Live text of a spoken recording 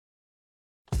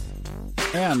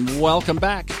And welcome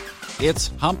back. It's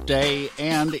Hump Day,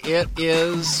 and it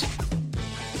is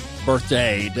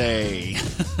birthday day.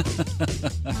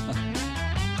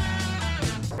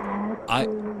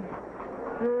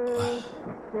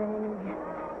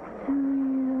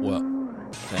 Well,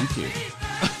 thank you.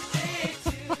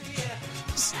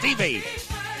 Stevie,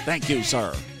 thank you,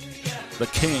 sir. The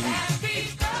king.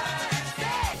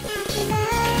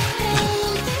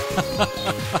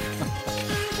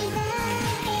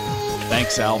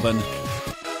 Thanks, Alvin.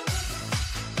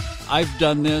 I've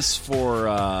done this for,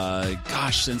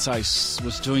 since I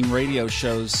was doing radio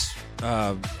shows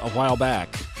a while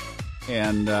back.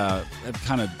 And I've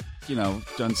kind of,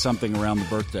 done something around the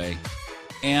birthday.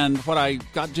 And what I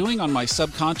got doing on my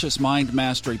Subconscious Mind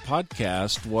Mastery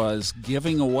podcast was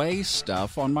giving away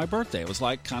stuff on my birthday. It was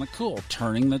like kind of cool,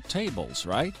 turning the tables,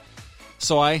 right?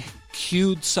 So I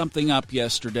queued something up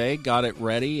yesterday, got it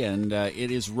ready, and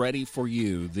it is ready for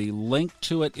you. The link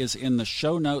to it is in the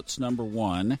show notes, number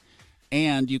one,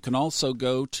 and you can also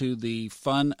go to the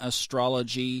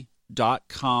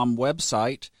funastrology.com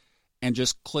website and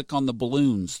just click on the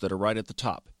balloons that are right at the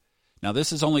top. Now,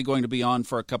 this is only going to be on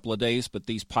for a couple of days, but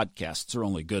these podcasts are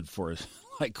only good for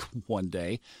like one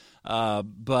day.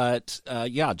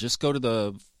 Just go to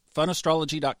the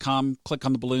funastrology.com, click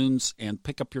on the balloons, and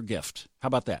pick up your gift. How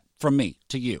about that? From me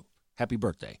to you. Happy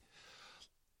birthday.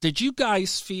 Did you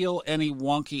guys feel any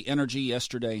wonky energy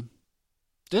yesterday?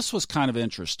 This was kind of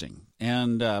interesting.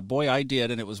 And boy, I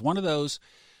did. And it was one of those,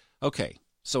 okay,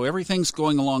 so everything's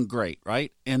going along great,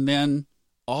 right? And then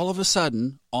all of a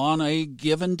sudden, on a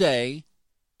given day,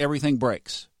 everything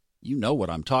breaks. You know what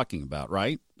I'm talking about,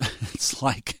 right? It's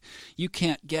like you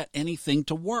can't get anything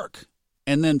to work.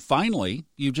 And then finally,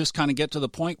 you just kind of get to the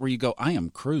point where you go, I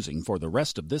am cruising for the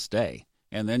rest of this day.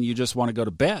 And then you just want to go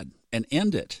to bed and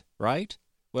end it, right?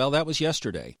 Well, that was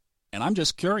yesterday. And I'm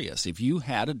just curious if you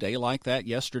had a day like that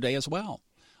yesterday as well.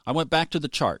 I went back to the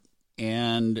chart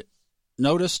and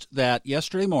noticed that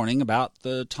yesterday morning, about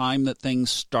the time that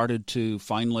things started to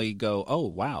finally go, oh,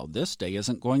 wow, this day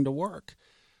isn't going to work.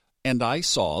 And I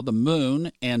saw the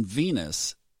moon and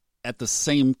Venus at the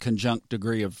same conjunct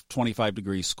degree of 25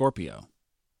 degrees Scorpio.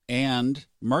 And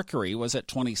Mercury was at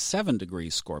 27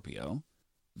 degrees Scorpio.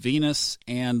 Venus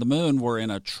and the moon were in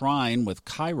a trine with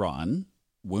Chiron,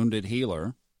 wounded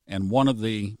healer. And one of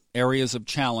the areas of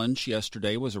challenge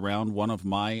yesterday was around one of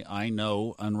my, I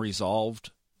know,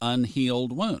 unresolved,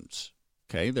 unhealed wounds.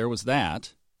 Okay, there was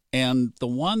that. And the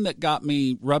one that got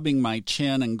me rubbing my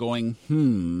chin and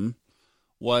going,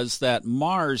 was that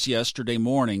Mars yesterday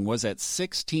morning was at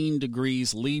 16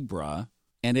 degrees Libra,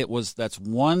 and that's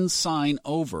one sign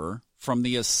over from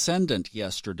the ascendant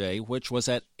yesterday, which was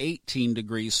at 18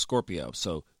 degrees Scorpio.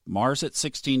 So Mars at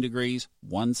 16 degrees,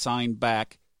 one sign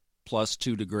back, plus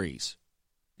 2 degrees.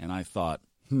 And I thought,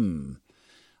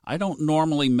 I don't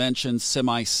normally mention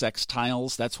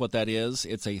semi-sextiles. That's what that is.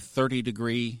 It's a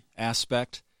 30-degree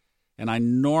aspect, and I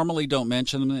normally don't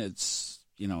mention them. It's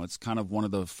kind of one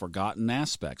of the forgotten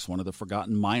aspects, one of the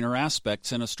forgotten minor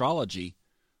aspects in astrology.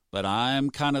 But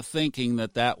I'm kind of thinking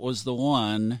that was the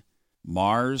one.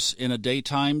 Mars in a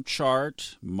daytime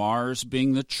chart, Mars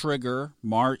being the trigger.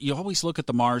 You always look at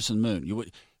the Mars and moon.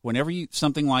 Whenever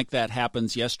something like that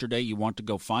happens yesterday, you want to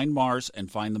go find Mars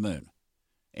and find the moon.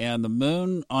 And the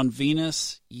moon on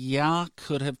Venus,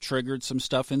 could have triggered some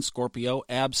stuff in Scorpio,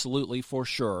 absolutely for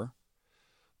sure.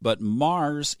 But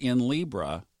Mars in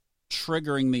Libra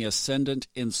triggering the ascendant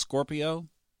in Scorpio,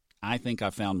 I think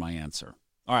I found my answer.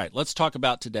 All right, let's talk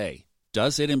about today.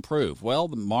 Does it improve? Well,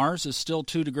 the Mars is still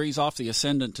 2 degrees off the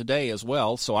ascendant today as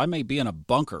well, so I may be in a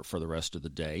bunker for the rest of the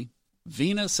day.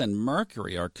 Venus and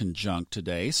Mercury are conjunct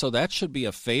today, so that should be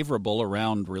a favorable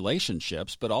around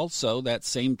relationships, but also that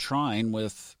same trine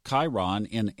with Chiron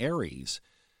in Aries.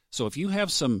 So if you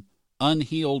have some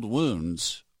unhealed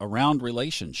wounds around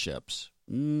relationships,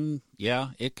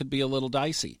 it could be a little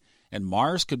dicey. And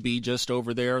Mars could be just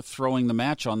over there throwing the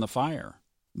match on the fire.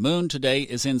 Moon today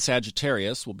is in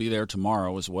Sagittarius. We'll be there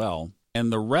tomorrow as well. And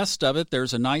the rest of it,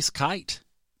 there's a nice kite.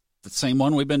 The same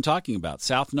one we've been talking about.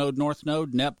 South Node, North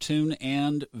Node, Neptune,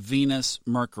 and Venus,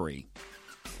 Mercury.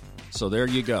 So there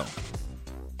you go.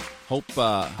 Hope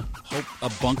a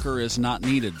bunker is not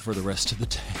needed for the rest of the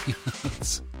day.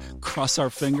 Let's cross our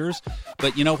fingers.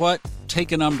 But you know what?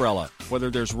 Take an umbrella,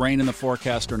 whether there's rain in the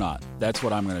forecast or not. That's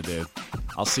what I'm going to do.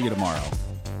 I'll see you tomorrow.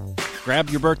 Grab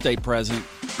your birthday present.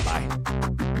 Bye.